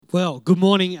Well, good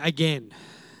morning again.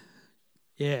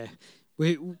 Yeah,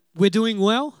 we're doing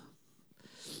well.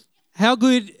 How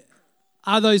good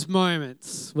are those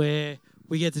moments where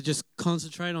we get to just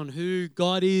concentrate on who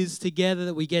God is together,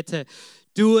 that we get to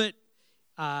do it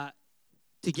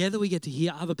together, we get to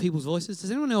hear other people's voices?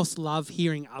 Does anyone else love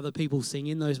hearing other people sing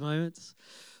in those moments?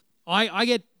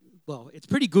 It's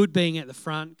pretty good being at the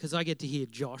front because I get to hear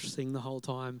Josh sing the whole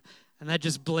time, and that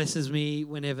just blesses me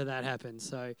whenever that happens.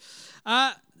 So,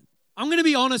 I'm going to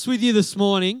be honest with you this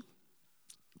morning,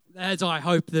 as I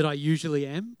hope that I usually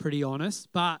am, pretty honest.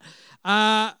 But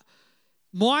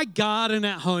my garden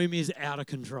at home is out of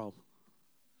control.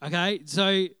 Okay?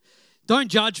 So don't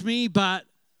judge me, but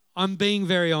I'm being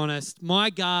very honest. My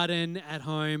garden at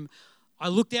home, I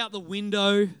looked out the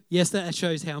window. Yes, that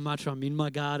shows how much I'm in my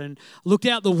garden. I looked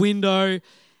out the window,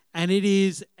 and it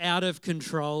is out of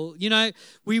control. You know,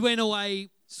 we went away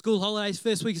school holidays,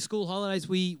 first week of school holidays,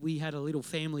 we had a little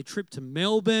family trip to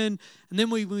Melbourne. And then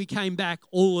when we came back,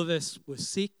 all of us were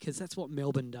sick because that's what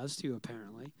Melbourne does to you,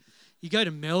 apparently. You go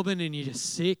to Melbourne and you're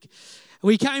just sick.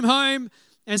 We came home,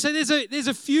 and so there's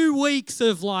a few weeks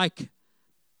of like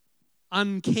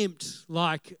unkempt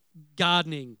like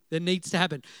gardening that needs to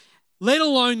happen. Let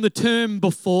alone the term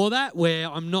before that, where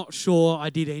I'm not sure I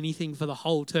did anything for the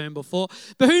whole term before.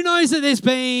 But who knows that there's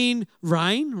been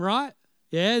rain, right?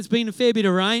 Yeah, it's been a fair bit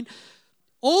of rain.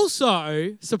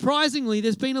 Also, surprisingly,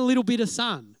 there's been a little bit of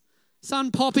sun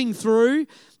popping through.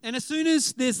 And as soon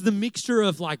as there's the mixture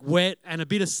of like wet and a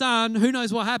bit of sun, who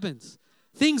knows what happens?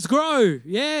 Things grow.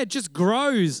 Yeah, it just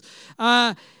grows.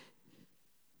 So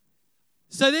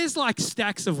there's like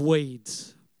stacks of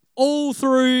weeds all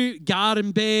through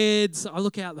garden beds. I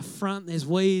look out the front, there's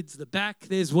weeds. The back,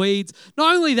 there's weeds.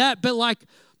 Not only that, but like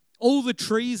all the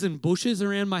trees and bushes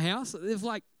around my house,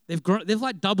 They've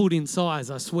doubled in size,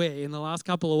 I swear, in the last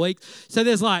couple of weeks. So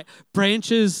there's like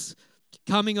branches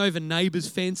coming over neighbours'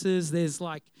 fences. There's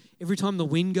like every time the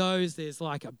wind goes, there's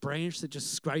like a branch that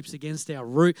just scrapes against our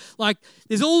roof. Like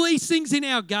there's all these things in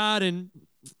our garden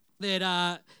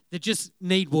that just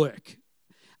need work.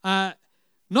 Not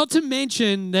to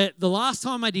mention that the last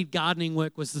time I did gardening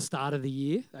work was the start of the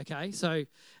year. Okay, so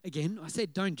again, I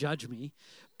said don't judge me,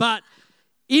 but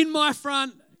on my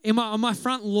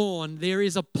front lawn, there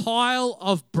is a pile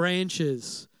of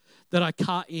branches that I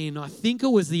cut in, I think it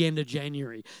was the end of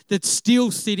January, that's still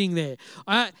sitting there.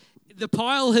 The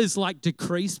pile has like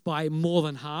decreased by more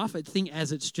than half, I think,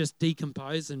 as it's just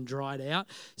decomposed and dried out.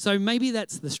 So maybe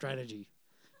that's the strategy.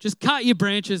 Just cut your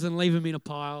branches and leave them in a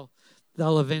pile.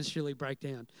 They'll eventually break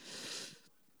down.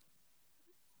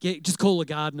 Just call a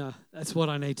gardener. That's what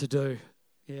I need to do.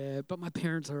 Yeah, but my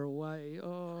parents are away.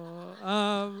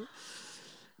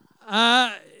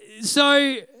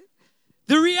 So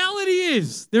the reality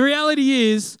is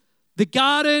the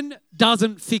garden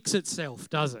doesn't fix itself,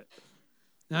 does it?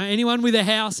 No, anyone with a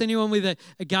house, anyone with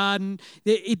a garden,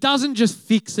 it doesn't just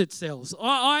fix itself.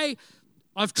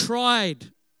 I've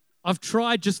tried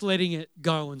just letting it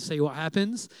go and see what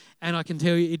happens, and I can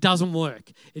tell you it doesn't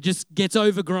work. It just gets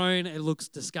overgrown. It looks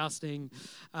disgusting.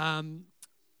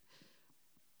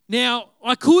 Now,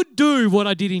 I could do what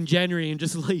I did in January and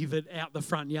just leave it out the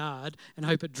front yard and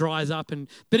hope it dries up,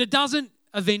 but it doesn't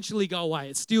eventually go away.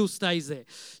 It still stays there.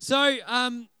 So,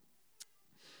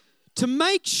 to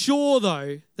make sure,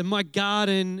 though, that my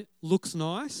garden looks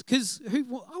nice, because I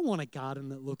want a garden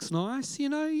that looks nice, you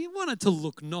know. You want it to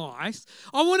look nice.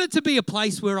 I want it to be a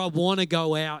place where I want to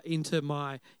go out into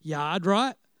my yard,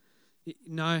 right?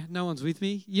 No one's with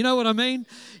me. You know what I mean?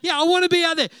 Yeah, I want to be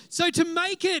out there. So to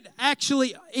make it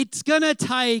it's going to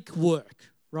take work,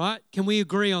 right? Can we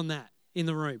agree on that in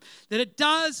the room? That it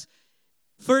does,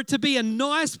 for it to be a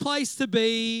nice place to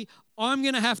be, I'm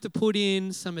going to have to put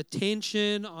in some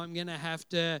attention. I'm going to have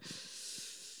to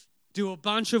do a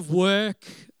bunch of work.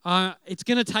 It's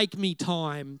going to take me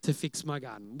time to fix my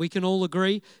garden. We can all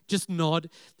agree? Just nod.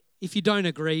 If you don't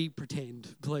agree,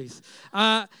 pretend, please.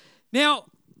 Now,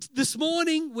 this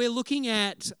morning, we're looking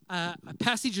at a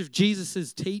passage of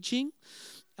Jesus' teaching,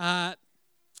 and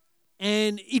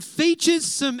it features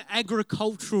some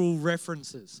agricultural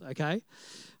references, okay?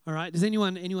 All right, does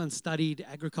anyone studied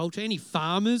agriculture? Any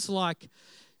farmers like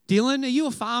Dylan? Are you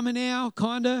a farmer now,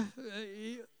 kind of?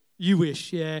 You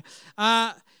wish, yeah.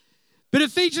 But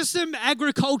it features some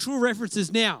agricultural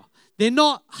references. Now, they're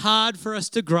not hard for us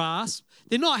to grasp.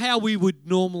 They're not how we would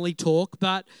normally talk,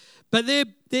 but they're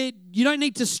you don't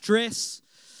need to stress.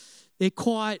 They're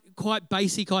quite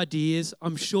basic ideas.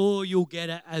 I'm sure you'll get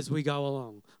it as we go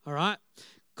along. All right?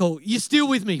 Cool. You're still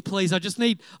with me, please. I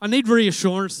need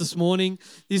reassurance this morning.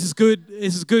 This is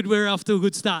good. We're off to a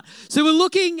good start. So we're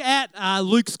looking at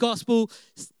Luke's Gospel,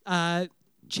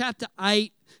 chapter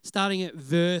 8, starting at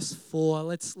verse 4.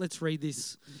 Let's read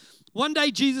this. One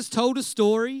day Jesus told a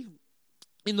story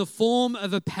in the form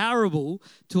of a parable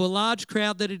to a large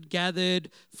crowd that had gathered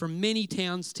from many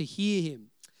towns to hear him.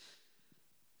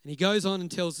 And he goes on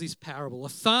and tells this parable. A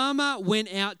farmer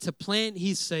went out to plant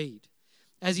his seed.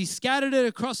 As he scattered it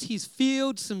across his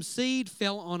field, some seed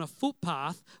fell on a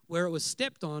footpath where it was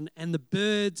stepped on, and the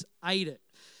birds ate it.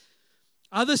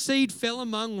 Other seed fell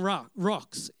among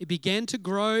rocks. It began to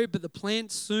grow, but the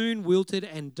plant soon wilted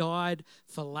and died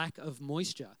for lack of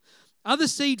moisture. Other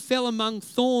seed fell among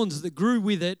thorns that grew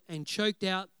with it and choked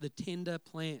out the tender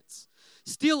plants.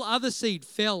 Still other seed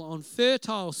fell on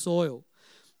fertile soil.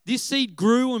 This seed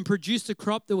grew and produced a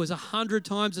crop that was 100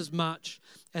 times as much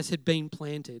as had been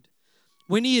planted.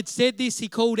 When he had said this, he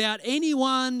called out,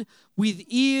 anyone with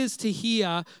ears to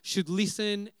hear should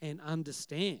listen and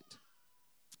understand.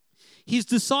 His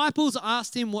disciples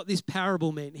asked him what this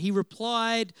parable meant. He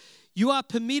replied, you are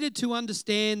permitted to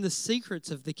understand the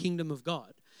secrets of the kingdom of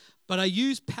God, but I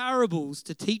use parables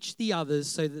to teach the others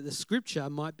so that the scripture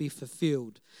might be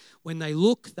fulfilled. When they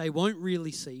look, they won't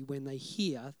really see. When they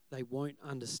hear, they won't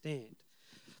understand.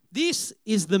 This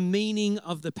is the meaning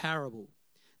of the parable.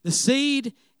 The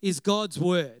seed is God's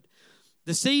word.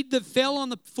 The seed that fell on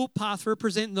the footpath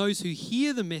represent those who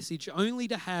hear the message only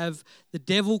to have the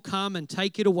devil come and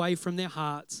take it away from their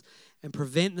hearts and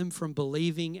prevent them from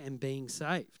believing and being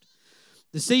saved.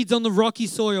 The seeds on the rocky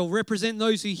soil represent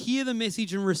those who hear the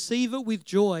message and receive it with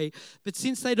joy, but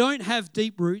since they don't have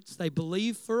deep roots, they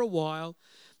believe for a while,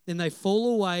 then they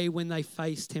fall away when they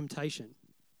face temptation.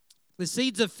 The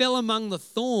seeds that fell among the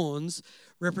thorns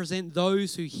represent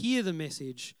those who hear the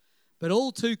message, but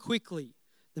all too quickly,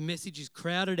 the message is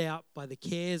crowded out by the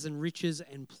cares and riches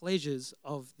and pleasures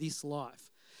of this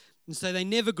life. And so they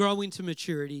never grow into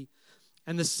maturity.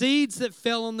 And the seeds that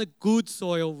fell on the good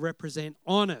soil represent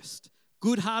honest,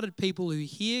 good-hearted people who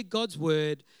hear God's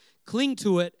word, cling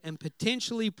to it, and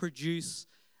potentially produce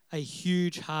a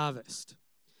huge harvest.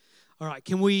 All right,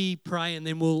 can we pray and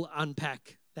then we'll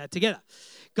unpack that together?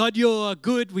 God, you're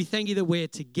good. We thank you that we're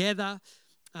together.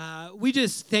 We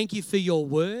just thank you for your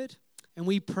word. And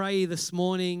we pray this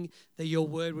morning that your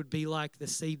word would be like the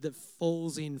seed that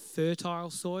falls in fertile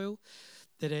soil,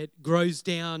 that it grows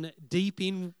down deep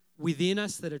in within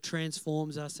us, that it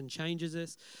transforms us and changes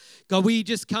us. God, we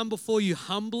just come before you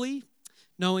humbly,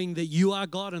 knowing that you are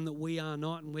God and that we are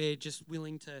not, and we're just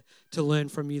willing to learn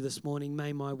from you this morning.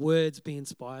 May my words be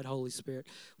inspired, Holy Spirit.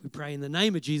 We pray in the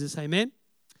name of Jesus, amen.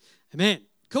 Amen.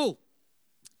 Cool.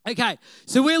 Okay,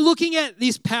 so we're looking at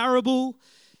this parable.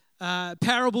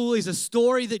 Parable is a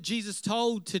story that Jesus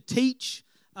told to teach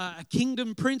a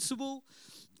kingdom principle.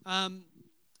 And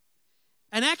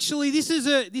actually, this is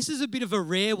a bit of a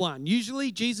rare one.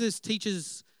 Usually Jesus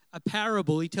teaches a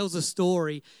parable, he tells a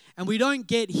story, and we don't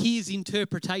get his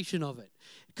interpretation of it.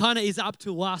 It kind of is up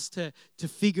to us to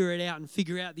figure it out and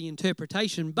figure out the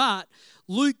interpretation. But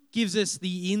Luke gives us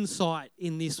the insight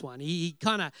in this one. He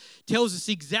kind of tells us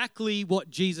exactly what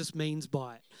Jesus means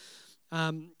by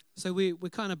it. So we're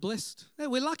kind of blessed. Yeah,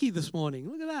 we're lucky this morning.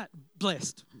 Look at that.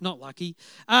 Blessed, not lucky.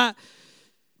 So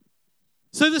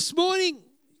this morning,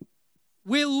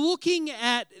 we're looking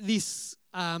at this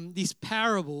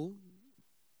parable,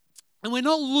 and we're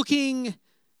not looking,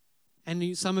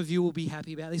 and some of you will be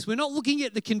happy about this, we're not looking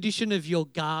at the condition of your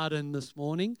garden this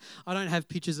morning. I don't have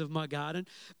pictures of my garden.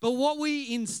 But what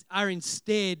we are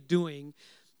instead doing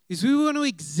is we want to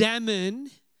examine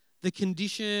the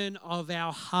condition of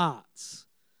our hearts.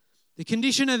 The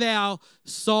condition of our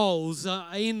souls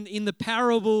in the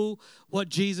parable, what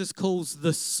Jesus calls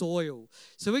the soil.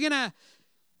 So we're gonna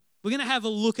have a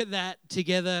look at that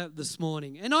together this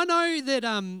morning. And I know that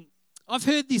I've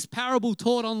heard this parable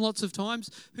taught on lots of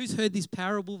times. Who's heard this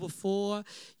parable before?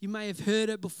 You may have heard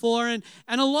it before. And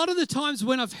a lot of the times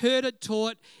when I've heard it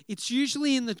taught, it's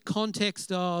usually in the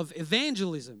context of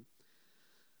evangelism.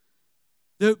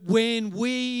 That when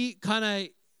we kind of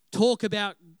talk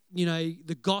about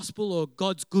the gospel or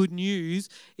God's good news,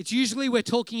 it's usually we're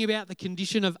talking about the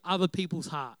condition of other people's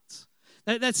hearts.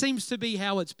 That seems to be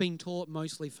how it's been taught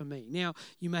mostly for me. Now,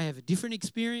 you may have a different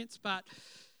experience, but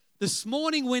this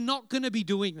morning we're not going to be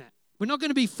doing that. We're not going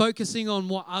to be focusing on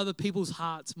what other people's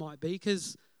hearts might be,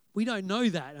 because we don't know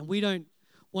that and we don't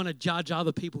want to judge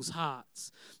other people's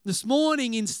hearts. This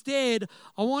morning, instead,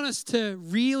 I want us to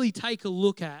really take a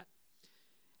look at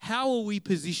how are we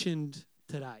positioned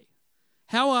today?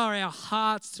 How are our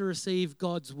hearts to receive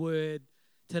God's word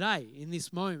today in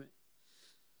this moment?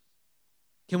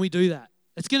 Can we do that?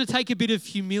 It's going to take a bit of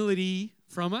humility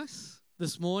from us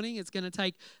this morning. It's going to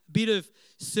take a bit of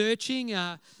searching.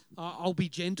 I'll be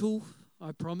gentle,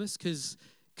 I promise, because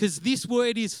because this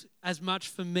word is as much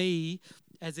for me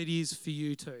as it is for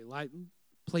you too. Like,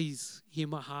 please hear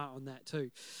my heart on that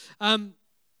too.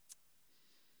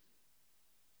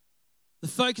 The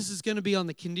focus is going to be on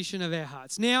the condition of our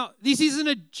hearts. Now, this isn't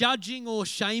a judging or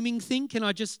shaming thing. Can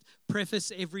I just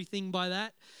preface everything by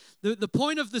that? The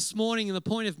point of this morning and the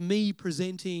point of me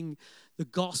presenting the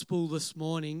gospel this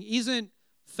morning isn't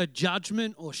for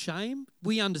judgment or shame.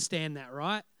 We understand that,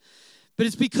 right? But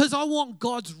it's because I want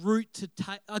God's word to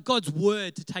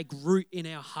take root in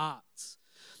our hearts.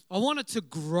 I want it to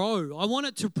grow. I want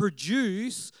it to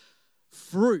produce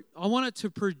fruit. I want it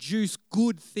to produce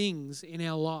good things in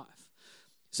our life.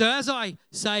 So as I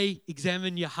say,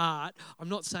 examine your heart, I'm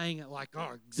not saying it like,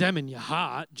 oh, examine your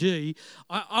heart, gee.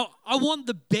 I want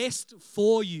the best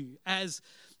for you as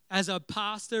a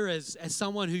pastor, as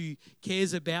someone who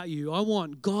cares about you. I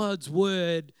want God's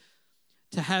word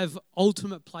to have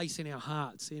ultimate place in our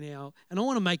hearts, and I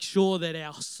want to make sure that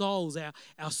our souls,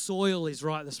 our soil is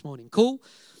right this morning. Cool?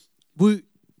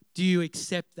 Do you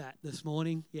accept that this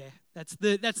morning? Yeah, that's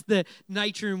the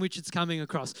nature in which it's coming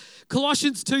across.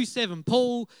 Colossians 2:7,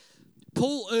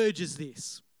 Paul urges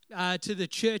this to the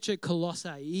church at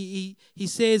Colossae. He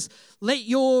says, let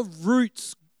your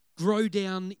roots grow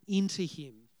down into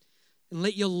him and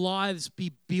let your lives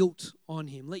be built on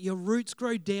him. Let your roots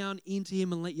grow down into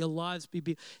him and let your lives be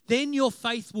built. Then your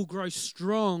faith will grow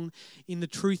strong in the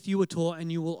truth you were taught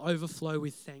and you will overflow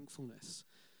with thankfulness.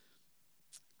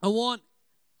 I want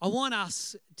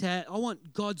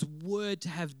God's word to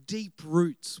have deep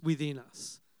roots within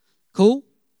us. Cool?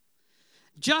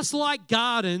 Just like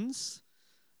gardens,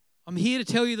 I'm here to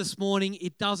tell you this morning,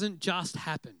 it doesn't just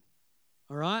happen.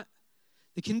 All right?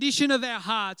 The condition of our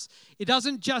hearts, it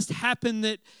doesn't just happen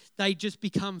that they just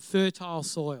become fertile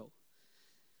soil.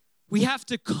 We have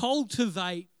to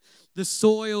cultivate the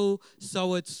soil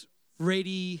so it's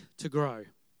ready to grow.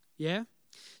 Yeah?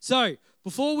 So,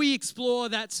 before we explore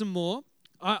that some more,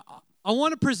 I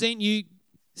want to present you,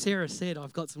 Sarah said,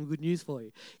 I've got some good news for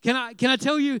you. Can I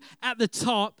tell you at the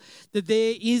top that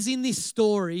there is in this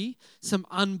story some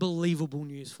unbelievable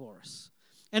news for us.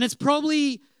 And it's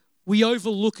probably, we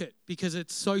overlook it because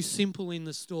it's so simple in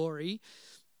the story.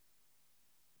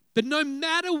 But no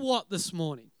matter what this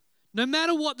morning, no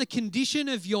matter what the condition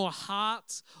of your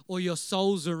hearts or your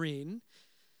souls are in,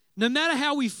 no matter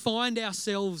how we find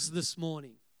ourselves this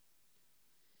morning,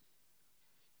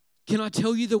 can I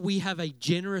tell you that we have a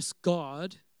generous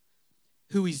God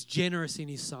who is generous in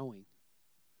his sowing?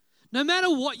 No matter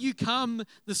what you come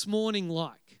this morning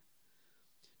like,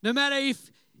 no matter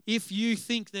if you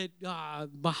think that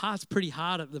my heart's pretty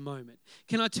hard at the moment,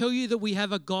 can I tell you that we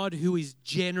have a God who is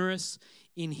generous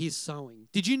in his sowing?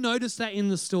 Did you notice that in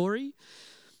the story?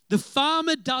 The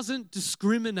farmer doesn't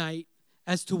discriminate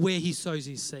as to where he sows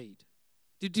his seed.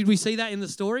 Did we see that in the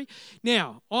story?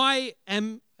 Now, I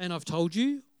am, and I've told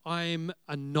you, I'm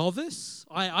a novice.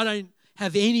 I don't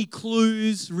have any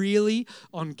clues really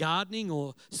on gardening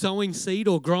or sowing seed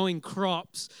or growing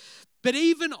crops. But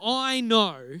even I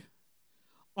know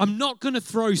I'm not going to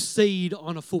throw seed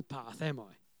on a footpath, am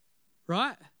I?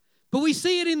 Right? But we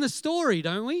see it in the story,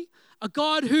 don't we? A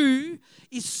God who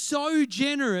is so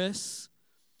generous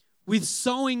with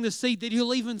sowing the seed that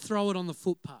he'll even throw it on the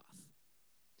footpath.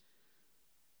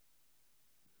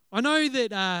 I know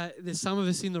that there's some of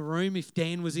us in the room, if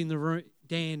Dan was in the room,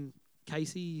 Dan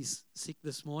Casey is sick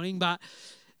this morning, but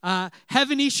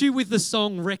have an issue with the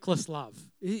song Reckless Love.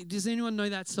 Does anyone know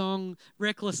that song,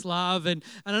 Reckless Love? And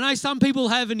I know some people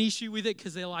have an issue with it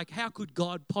because they're like, how could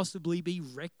God possibly be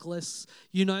reckless?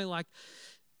 You know, like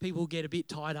people get a bit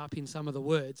tied up in some of the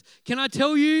words. Can I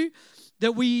tell you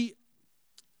that we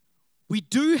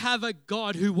do have a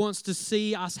God who wants to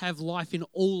see us have life in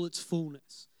all its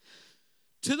fullness.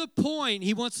 To the point,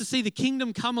 he wants to see the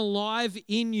kingdom come alive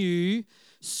in you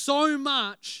so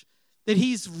much that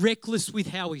he's reckless with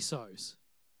how he sows.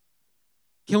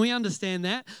 Can we understand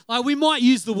that? Like we might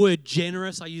use the word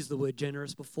generous. I used the word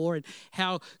generous before and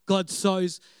how God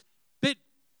sows. But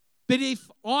if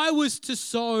I was to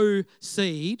sow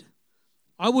seed,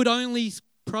 I would only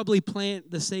probably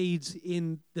plant the seeds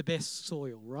in the best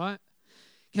soil, right?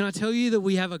 Can I tell you that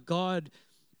we have a God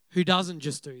who doesn't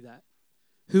just do that?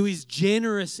 Who is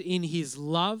generous in his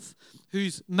love,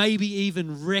 who's maybe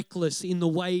even reckless in the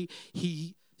way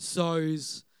he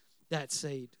sows that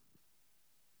seed.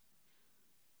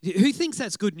 Who thinks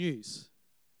that's good news?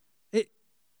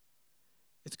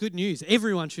 It's good news.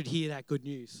 Everyone should hear that good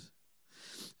news.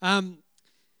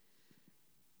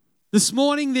 This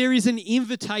morning there is an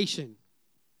invitation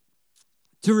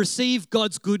to receive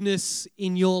God's goodness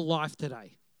in your life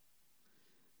today.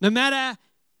 No matter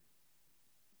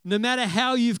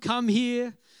how you've come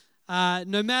here,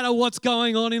 No matter what's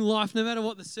going on in life, no matter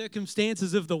what the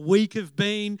circumstances of the week have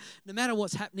been, no matter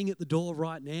what's happening at the door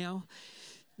right now,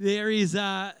 there is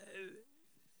an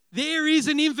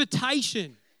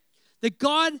invitation that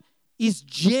God is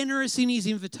generous in his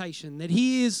invitation, that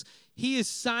he is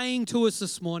saying to us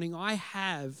this morning, I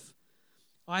have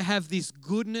this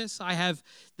goodness, I have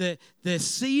the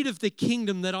seed of the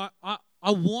kingdom that I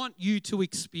want you to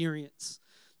experience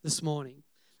this morning.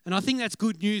 And I think that's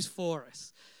good news for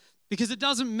us, because it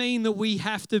doesn't mean that we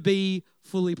have to be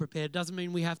fully prepared. It doesn't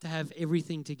mean we have to have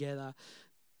everything together.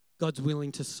 God's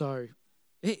willing to sow.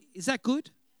 Is that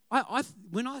good?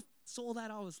 When I saw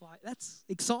that, I was like, that's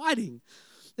exciting.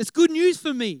 That's good news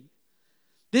for me.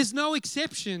 There's no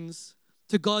exceptions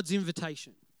to God's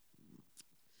invitation.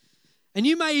 And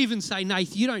you may even say,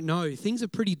 Nath, you don't know. Things are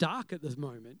pretty dark at this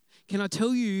moment. Can I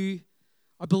tell you,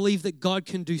 I believe that God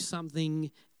can do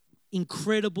something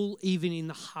incredible even in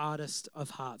the hardest of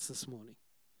hearts this morning.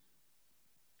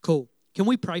 Cool. Can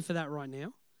we pray for that right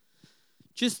now?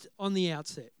 Just on the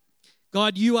outset.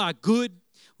 God, you are good.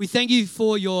 We thank you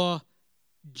for your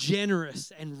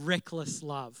generous and reckless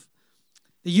love.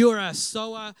 That you are a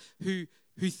sower who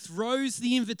throws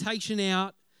the invitation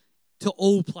out to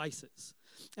all places.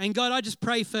 And God, I just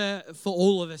pray for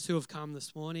all of us who have come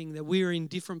this morning, that we're in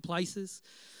different places.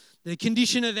 The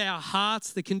condition of our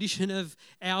hearts, the condition of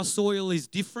our soil is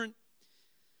different.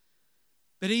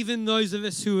 But even those of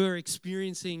us who are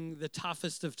experiencing the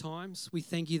toughest of times, we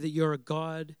thank you that you're a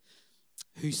God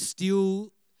who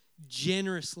still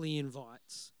generously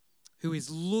invites, who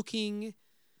is looking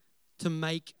to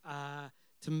make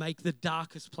the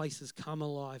darkest places come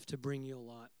alive, to bring your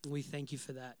light. And we thank you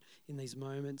for that in these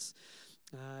moments.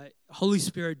 Holy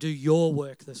Spirit, do your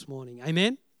work this morning.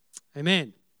 Amen?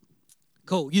 Amen.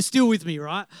 Cool. You're still with me,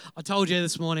 right? I told you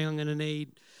this morning I'm going to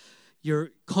need your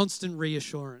constant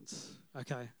reassurance.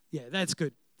 Okay. Yeah, that's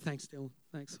good. Thanks, Dylan.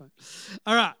 Thanks, mate.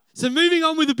 All right. So moving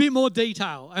on with a bit more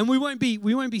detail, and we won't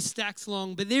be stacks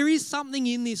long, but there is something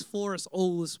in this for us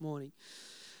all this morning.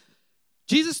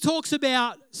 Jesus talks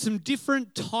about some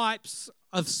different types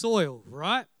of soil,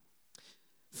 right?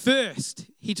 First,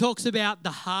 he talks about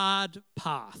the hard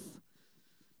path.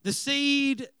 The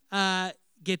seed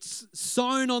gets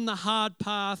sown on the hard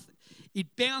path. It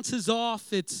bounces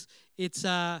off. It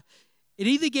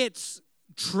either gets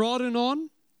trodden on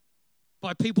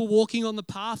by people walking on the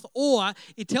path, or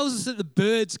it tells us that the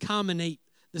birds come and eat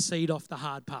the seed off the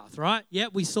hard path, right? Yeah,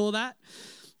 we saw that.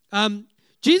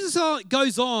 Jesus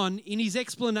goes on in his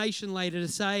explanation later to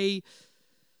say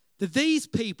that these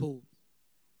people,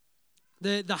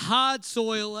 the hard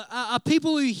soil, are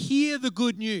people who hear the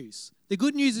good news. The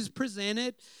good news is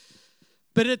presented,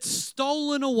 but it's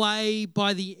stolen away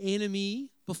by the enemy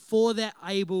before they're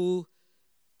able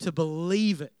to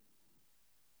believe it.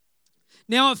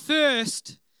 Now, at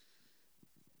first,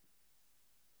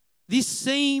 this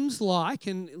seems like,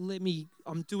 and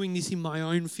I'm doing this in my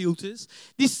own filters,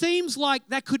 this seems like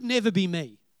that could never be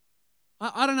me.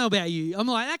 I don't know about you. I'm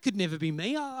like, that could never be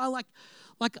me. I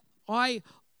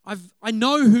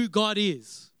know who God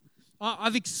is.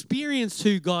 I've experienced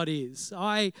who God is.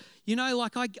 I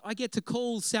get to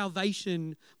call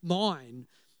salvation mine.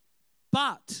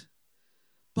 But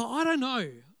I don't know.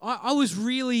 I was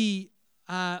really,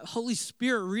 Holy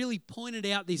Spirit really pointed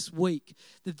out this week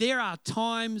that there are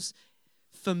times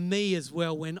for me as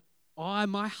well when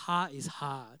my heart is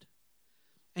hard.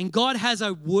 And God has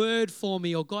a word for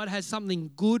me, or God has something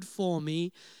good for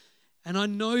me, and I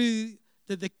know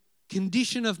that the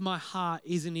condition of my heart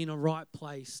isn't in a right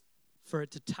place for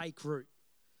it to take root.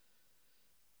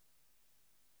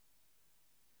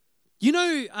 You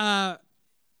know,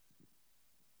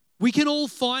 we can all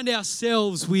find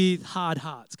ourselves with hard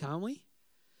hearts, can't we?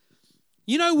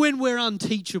 You know, when we're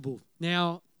unteachable.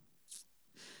 Now,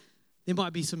 there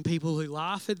might be some people who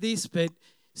laugh at this, but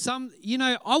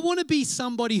I want to be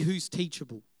somebody who's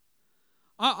teachable.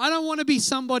 I don't want to be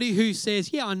somebody who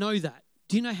says, yeah, I know that.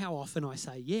 Do you know how often I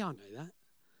say, yeah, I know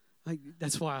that?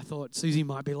 That's why I thought Susie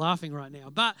might be laughing right now.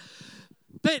 But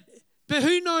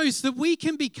who knows that we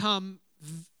can become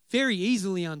very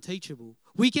easily unteachable.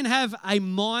 We can have a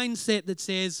mindset that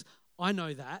says, I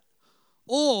know that.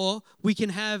 Or we can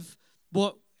have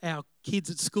what our kids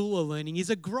at school are learning is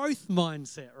a growth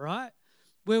mindset, right?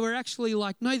 Where we're actually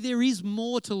like, no, there is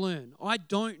more to learn. I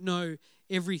don't know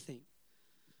everything.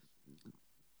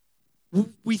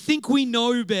 We think we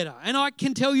know better. And I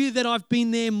can tell you that I've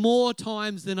been there more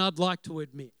times than I'd like to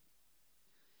admit.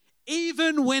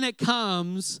 Even when it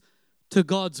comes to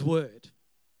God's word.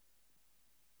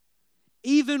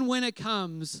 Even when it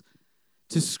comes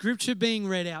to scripture being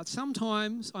read out,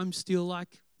 sometimes I'm still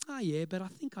like, oh yeah, but I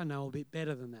think I know a bit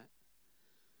better than that.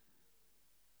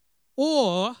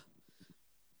 Or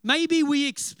maybe we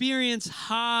experience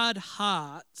hard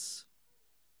hearts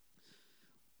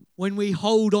when we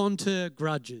hold on to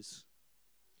grudges,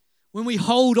 when we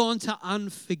hold on to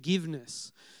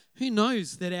unforgiveness. Who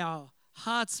knows that our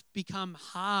hearts become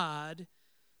hard,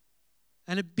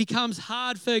 and it becomes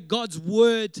hard for God's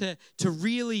word to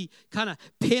really kind of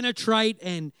penetrate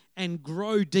and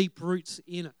grow deep roots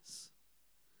in us.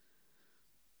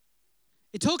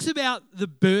 It talks about the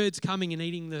birds coming and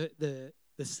eating the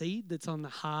seed that's on the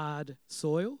hard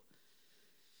soil.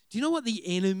 Do you know what the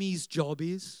enemy's job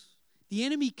is? The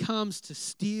enemy comes to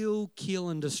steal, kill,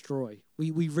 and destroy.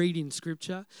 We read in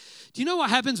Scripture. Do you know what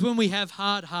happens when we have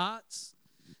hard hearts?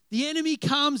 The enemy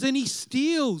comes and he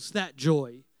steals that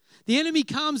joy. The enemy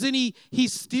comes and he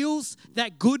steals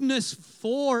that goodness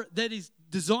that is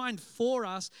designed for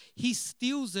us. He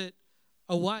steals it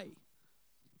away.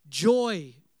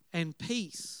 Joy and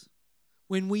peace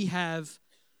when we have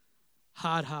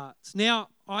hard hearts. Now,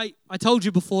 I told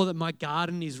you before that my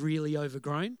garden is really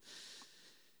overgrown.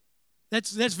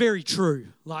 That's very true.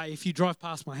 Like, if you drive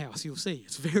past my house, you'll see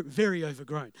it's very, very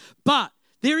overgrown. But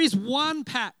there is one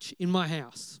patch in my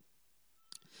house.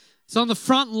 It's on the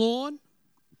front lawn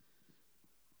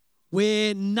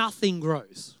where nothing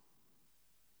grows.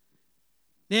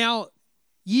 Now,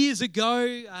 years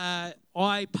ago,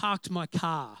 I parked my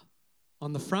car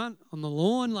on the front, on the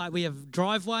lawn. Like, we have a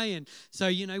driveway, and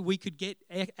so, we could get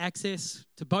access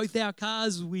to both our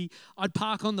cars. I'd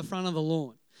park on the front of the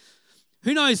lawn.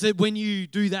 Who knows that when you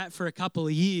do that for a couple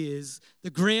of years,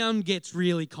 the ground gets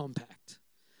really compact.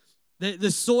 The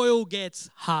soil gets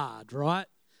hard, right?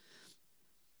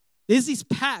 There's this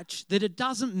patch that it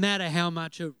doesn't matter how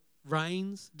much it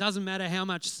rains, doesn't matter how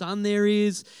much sun there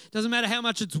is, doesn't matter how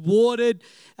much it's watered,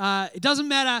 it doesn't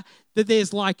matter that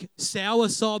there's like sour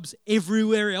sobs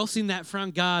everywhere else in that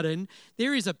front garden.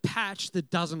 There is a patch that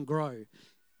doesn't grow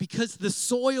because the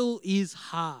soil is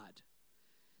hard.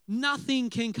 Nothing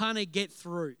can kind of get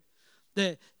through.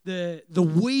 The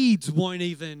weeds won't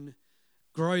even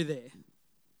grow there.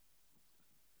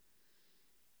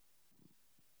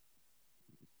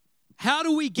 How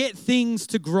do we get things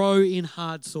to grow in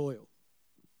hard soil?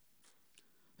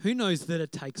 Who knows that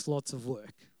it takes lots of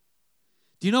work?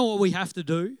 Do you know what we have to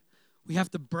do? We have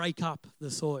to break up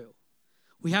the soil.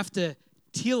 We have to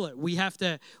till it. We have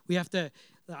to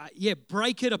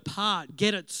break it apart,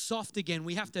 get it soft again.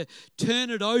 We have to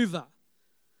turn it over.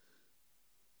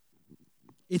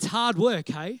 It's hard work,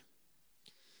 hey?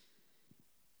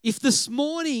 If this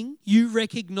morning you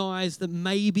recognize that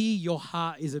maybe your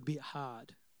heart is a bit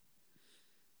hard,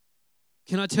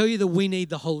 can I tell you that we need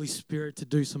the Holy Spirit to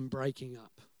do some breaking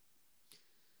up?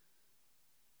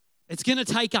 It's going to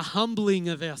take a humbling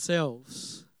of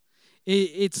ourselves.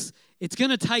 It's going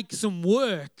to take some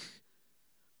work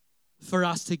for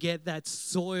us to get that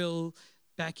soil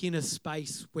back in a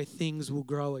space where things will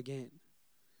grow again.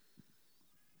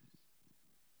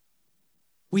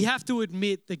 We have to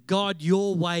admit that, God,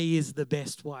 your way is the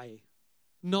best way,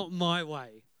 not my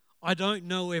way. I don't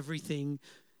know everything.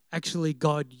 Actually,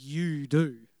 God, you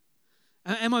do.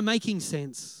 Am I making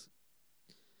sense?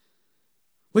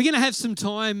 We're going to have some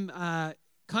time kind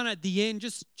of at the end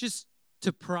just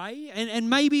to pray. And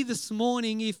maybe this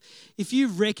morning, if you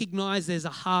recognize there's a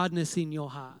hardness in your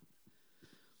heart,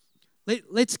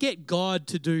 let's get God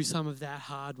to do some of that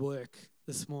hard work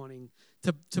this morning,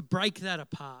 to break that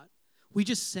apart. We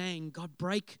just sang, God,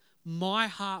 break my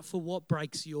heart for what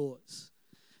breaks yours.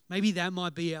 Maybe that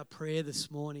might be our prayer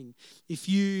this morning. If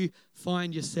you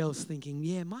find yourselves thinking,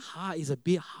 yeah, my heart is a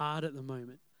bit hard at the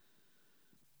moment.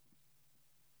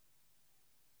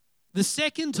 The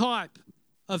second type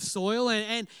of soil,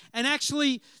 and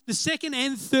actually the second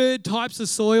and third types of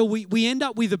soil, we end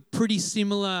up with a pretty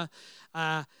similar,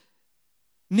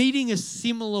 needing a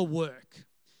similar work.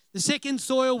 The second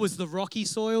soil was the rocky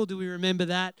soil. Do we remember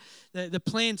that? The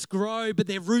plants grow, but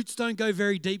their roots don't go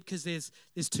very deep because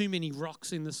there's too many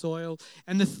rocks in the soil.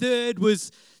 And the third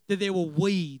was that there were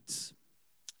weeds.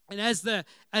 And as the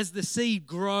seed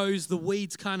grows, the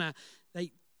weeds kind of,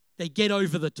 they get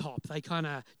over the top. They kind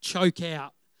of choke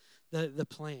out the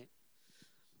plant.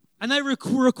 And they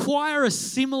require a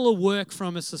similar work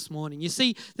from us this morning. You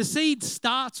see, the seed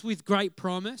starts with great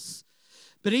promise,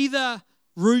 but either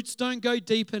roots don't go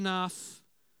deep enough,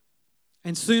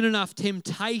 and soon enough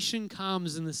temptation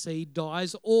comes and the seed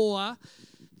dies, or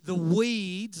the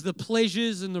weeds, the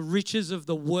pleasures and the riches of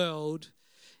the world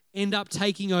end up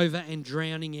taking over and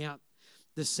drowning out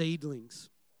the seedlings.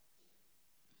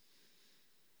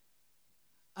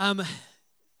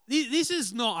 This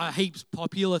is not a heaps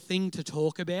popular thing to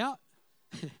talk about.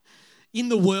 in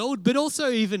the world, but also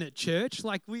even at church.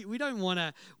 Like we don't want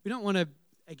to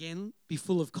again be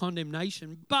full of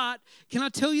condemnation. But can I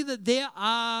tell you that there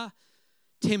are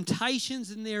temptations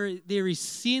and there is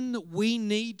sin that we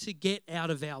need to get out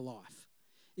of our life.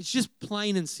 It's just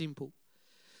plain and simple.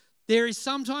 There is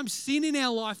sometimes sin in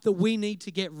our life that we need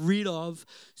to get rid of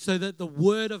so that the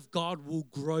Word of God will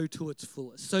grow to its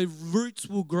fullest. So roots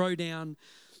will grow down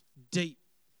deep.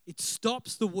 It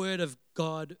stops the Word of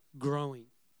God growing.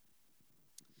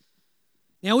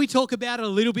 Now we talk about it a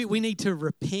little bit. We need to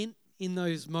repent in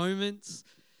those moments.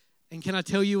 And can I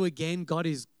tell you again, God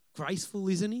is graceful,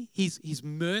 isn't He? He's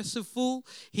merciful.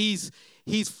 He's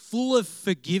full of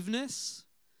forgiveness.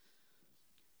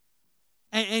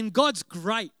 And God's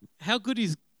great. How good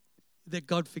is that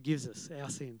God forgives us our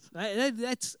sins?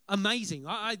 That's amazing.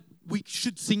 We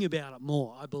should sing about it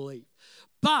more, I believe.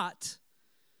 But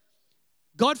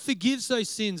God forgives those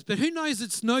sins, but who knows,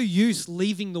 it's no use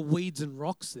leaving the weeds and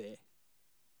rocks there.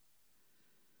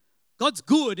 God's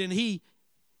good and He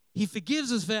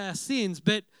forgives us for our sins,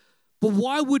 but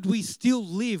why would we still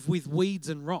live with weeds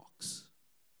and rocks?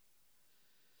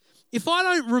 If I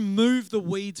don't remove the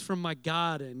weeds from my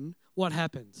garden, what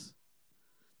happens?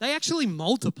 They actually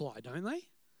multiply, don't they?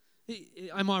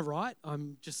 Am I right?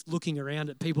 I'm just looking around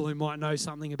at people who might know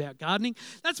something about gardening.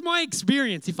 That's my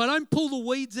experience. If I don't pull the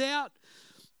weeds out,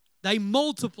 they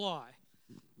multiply.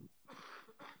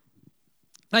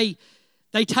 They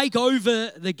take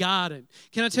over the garden.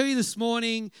 Can I tell you this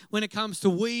morning, when it comes to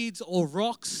weeds or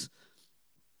rocks,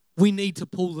 we need to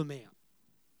pull them out.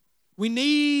 We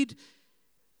need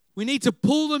to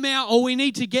pull them out, or we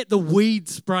need to get the weed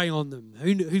spray on them.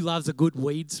 Who loves a good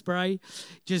weed spray?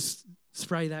 Just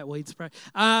spray that weed spray.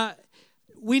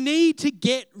 We need to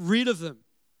get rid of them.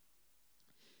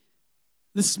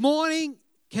 This morning,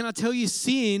 can I tell you,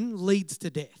 sin leads to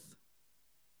death.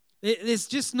 There's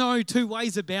just no two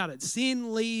ways about it.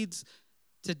 Sin leads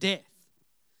to death.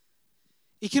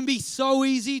 It can be so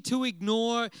easy to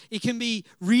ignore. It can be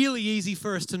really easy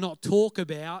for us to not talk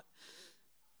about.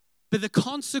 But the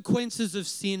consequences of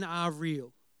sin are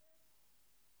real.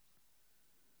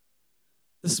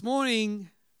 This morning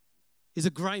is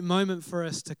a great moment for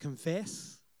us to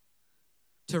confess,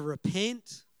 to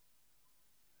repent.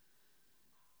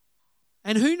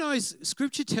 And who knows,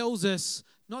 Scripture tells us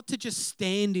not to just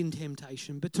stand in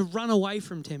temptation, but to run away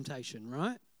from temptation,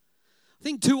 right? I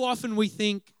think too often we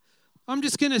think, I'm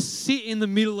just going to sit in the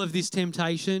middle of this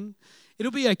temptation.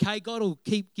 It'll be okay. God will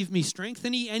give me strength,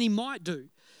 and He might do.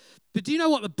 But do you know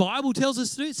what the Bible tells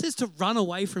us to do? It says to run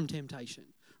away from temptation.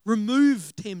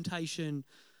 Remove temptation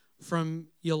from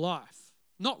your life,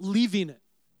 not live in it.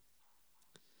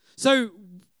 So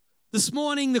this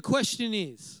morning the question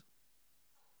is,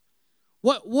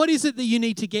 what is it that you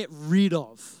need to get rid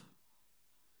of?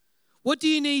 What do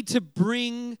you need to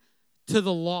bring to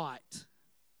the light?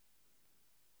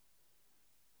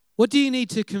 What do you need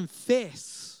to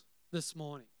confess this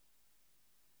morning?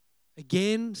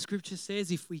 Again, Scripture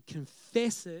says if we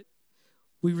confess it,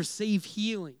 we receive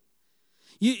healing.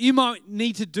 You might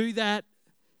need to do that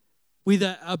with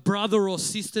a brother or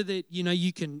sister that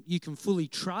you can fully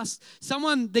trust.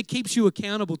 Someone that keeps you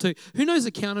accountable to. Who knows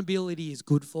accountability is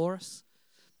good for us?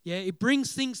 Yeah, it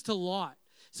brings things to light.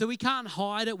 So we can't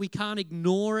hide it, we can't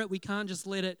ignore it, we can't just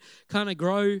let it kind of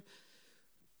grow.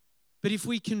 But if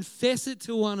we confess it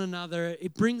to one another,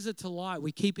 it brings it to light.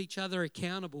 We keep each other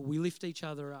accountable. We lift each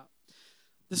other up.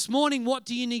 This morning, what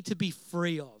do you need to be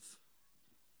free of?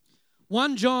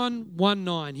 1 John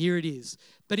 1:9, here it is.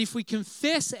 But if we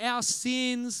confess our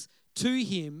sins to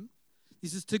Him,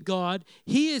 this is to God,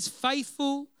 He is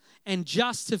faithful and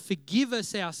just to forgive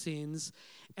us our sins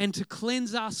and to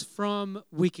cleanse us from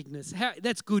wickedness.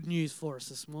 That's good news for us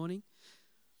this morning.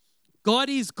 God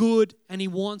is good and He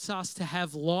wants us to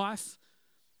have life.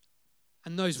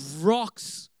 And those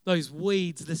rocks, those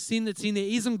weeds, the sin that's in there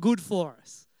isn't good for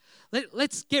us.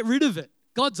 Let's get rid of it.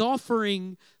 God's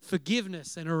offering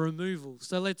forgiveness and a removal.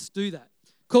 So let's do that.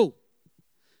 Cool.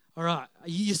 All right.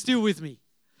 You're still with me?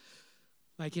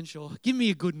 Making sure. Give me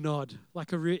a good nod.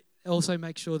 Also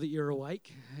make sure that you're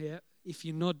awake. Yeah. If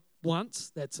you nod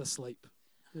once, that's asleep.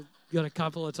 Got a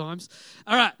couple of times.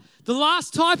 All right. The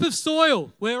last type of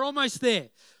soil. We're almost there.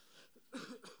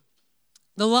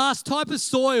 The last type of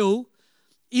soil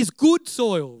is good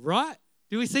soil, right?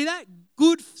 Do we see that?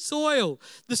 Good soil.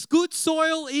 This good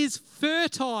soil is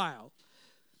fertile.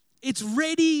 It's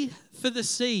ready for the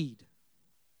seed.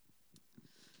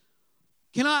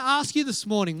 Can I ask you this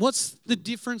morning, what's the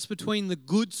difference between the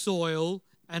good soil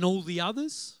and all the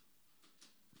others?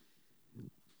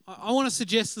 I want to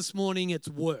suggest this morning it's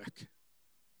work.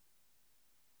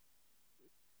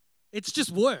 It's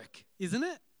just work, isn't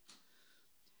it?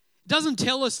 It doesn't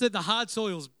tell us that the hard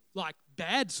soil's like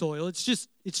bad soil. It's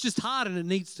just hard and it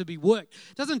needs to be worked.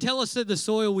 It doesn't tell us that the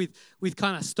soil with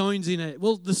kind of stones in it,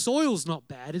 well, the soil's not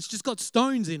bad. It's just got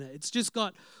stones in it. It's just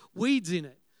got weeds in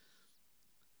it.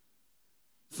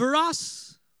 For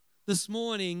us this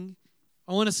morning,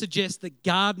 I want to suggest that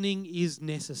gardening is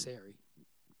necessary.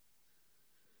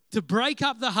 To break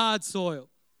up the hard soil,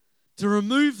 to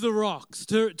remove the rocks,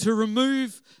 to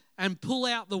remove and pull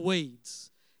out the weeds.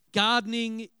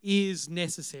 Gardening is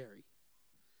necessary.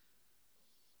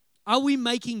 Are we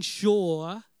making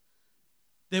sure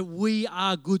that we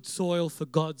are good soil for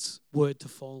God's word to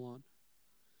fall on?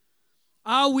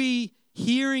 Are we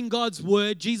hearing God's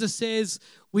word? Jesus says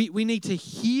we need to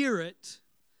hear it.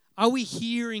 Are we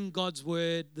hearing God's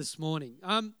word this morning?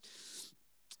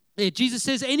 Jesus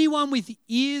says anyone with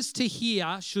ears to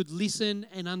hear should listen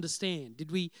and understand.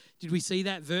 Did we see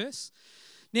that verse?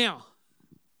 Now,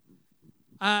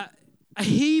 a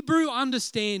Hebrew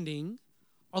understanding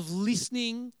of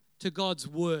listening to God's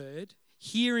word,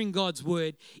 hearing God's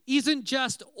word, isn't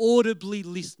just audibly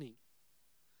listening.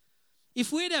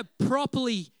 If we're to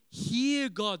properly hear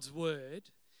God's word,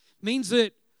 means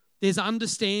that there's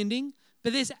understanding,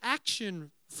 but there's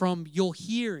action from your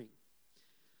hearing.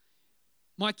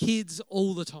 My kids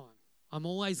all the time, I'm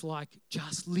always like,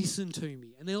 just listen to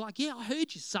me. And they're like, yeah, I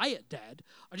heard you say it, Dad.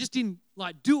 I just didn't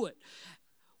do it.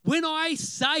 When I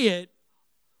say it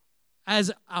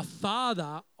as a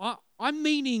father, I'm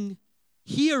meaning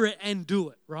hear it and do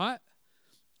it, right?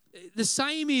 The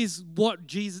same is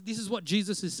this is what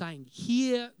Jesus is saying.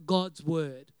 Hear God's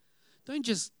word. Don't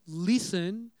just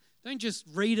listen. Don't just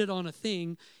read it on a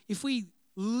thing. If we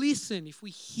listen, if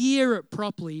we hear it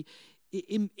properly,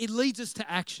 it leads us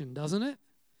to action, doesn't it?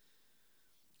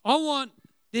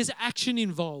 There's action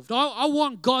involved. I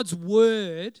want God's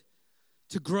word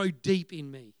to grow deep in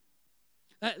me.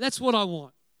 That's what I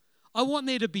want. I want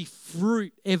there to be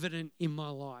fruit evident in my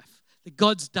life, that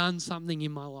God's done something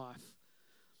in my life.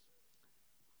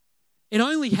 It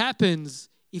only happens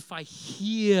if I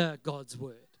hear God's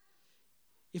word,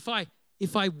 if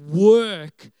I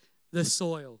work the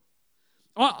soil.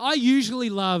 I usually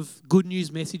love good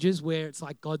news messages where it's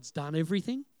like God's done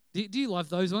everything. Do you love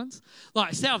those ones?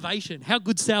 Like salvation. How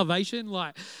good salvation?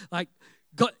 Like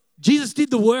God, Jesus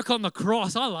did the work on the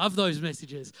cross. I love those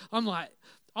messages. I'm like,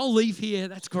 I'll leave here.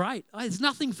 That's great. There's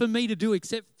nothing for me to do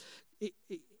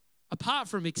apart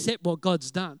from what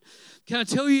God's done. Can I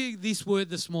tell you this word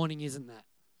this morning isn't that?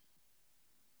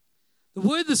 The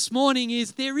word this morning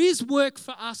is there is work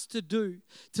for us to do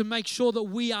to make sure that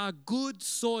we are good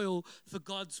soil for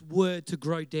God's word to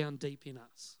grow down deep in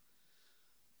us.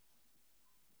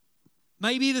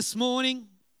 Maybe this morning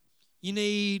you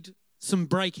need some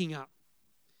breaking up.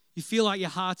 You feel like your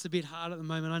heart's a bit hard at the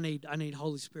moment. I need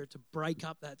Holy Spirit to break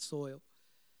up that soil.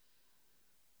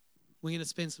 We're going to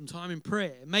spend some time in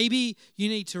prayer. Maybe you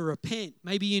need to repent.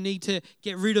 Maybe you need to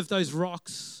get rid of those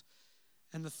rocks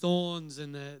and the thorns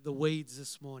and the weeds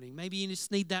this morning. Maybe you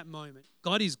just need that moment.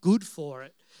 God is good for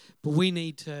it, but we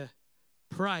need to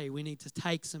pray. We need to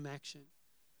take some action.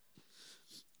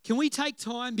 Can we take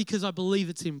time? Because I believe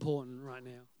it's important right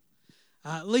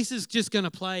now. Lisa's just going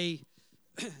to play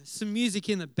some music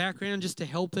in the background just to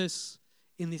help us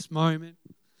in this moment.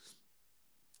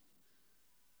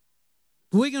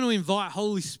 We're going to invite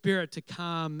Holy Spirit to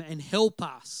come and help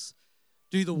us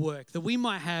do the work, that we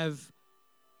might have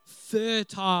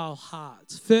fertile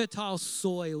hearts, fertile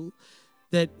soil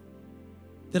that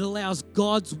allows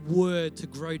God's word to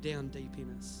grow down deep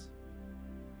in us.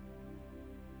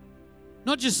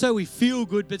 Not just so we feel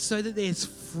good, but so that there's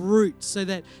fruit, so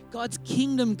that God's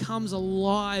kingdom comes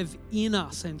alive in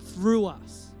us and through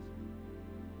us.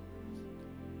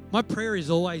 My prayer is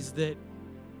always that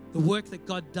the work that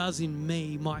God does in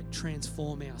me might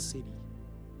transform our city.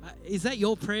 Is that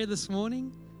your prayer this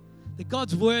morning? That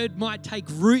God's word might take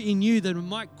root in you, that it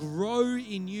might grow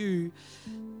in you,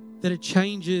 that it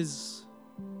changes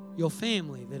your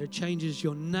family, that it changes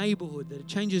your neighborhood, that it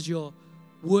changes your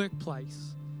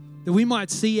workplace. That we might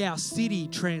see our city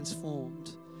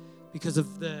transformed because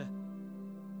of the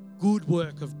good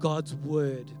work of God's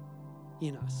word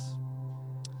in us.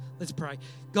 Let's pray.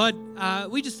 God,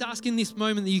 we just ask in this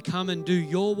moment that you come and do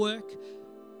your work.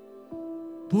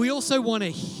 But we also want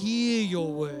to hear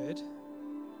your word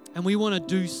and we want to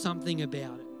do something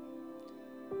about it.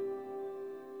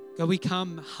 God, we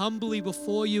come humbly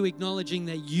before you, acknowledging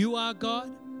that you are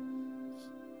God.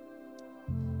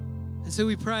 And so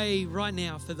we pray right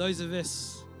now for those of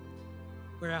us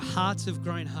where our hearts have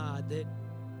grown hard, that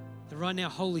right now,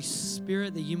 Holy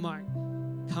Spirit, that you might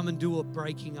come and do a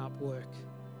breaking up work.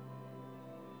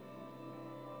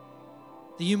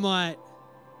 that you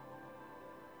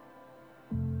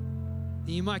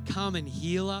might come and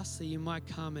heal us, that you might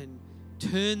come and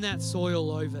turn that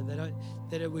soil over,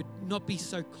 that it would not be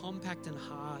so compact and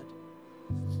hard.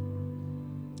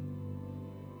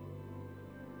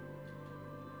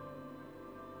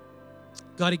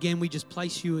 God, again, we just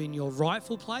place you in your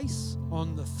rightful place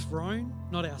on the throne,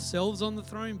 not ourselves on the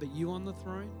throne, but you on the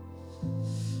throne.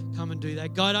 Come and do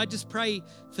that. God, I just pray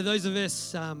for those of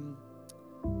us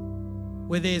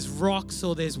where there's rocks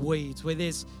or there's weeds, where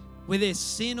there's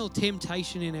sin or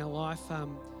temptation in our life.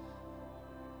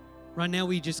 Right now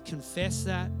we just confess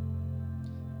that.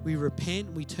 We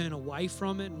repent, we turn away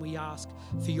from it, and we ask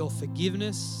for your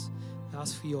forgiveness,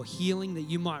 ask for your healing, that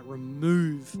you might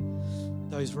remove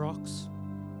those rocks.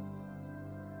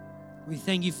 We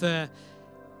thank you for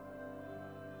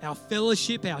our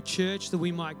fellowship, our church, that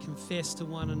we might confess to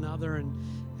one another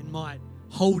and might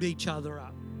hold each other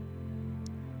up.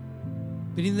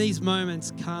 But in these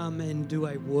moments, come and do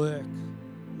a work.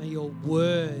 May your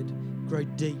word grow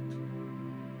deep.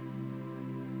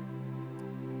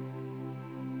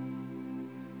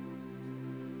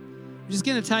 I'm just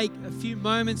going to take a few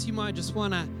moments. You might just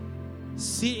want to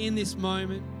sit in this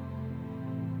moment.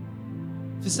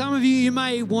 For some of you, you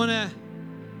may want to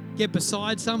get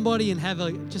beside somebody and have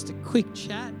just a quick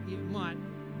chat. You might,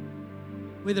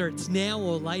 whether it's now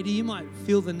or later, you might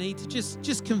feel the need to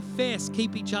just confess,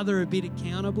 keep each other a bit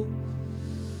accountable.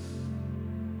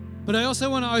 But I also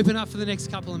want to open up for the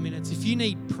next couple of minutes. If you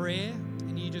need prayer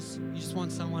and you just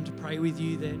want someone to pray with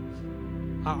you,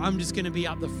 then I'm just going to be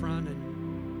up the front,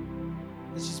 and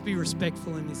let's just be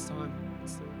respectful in this time.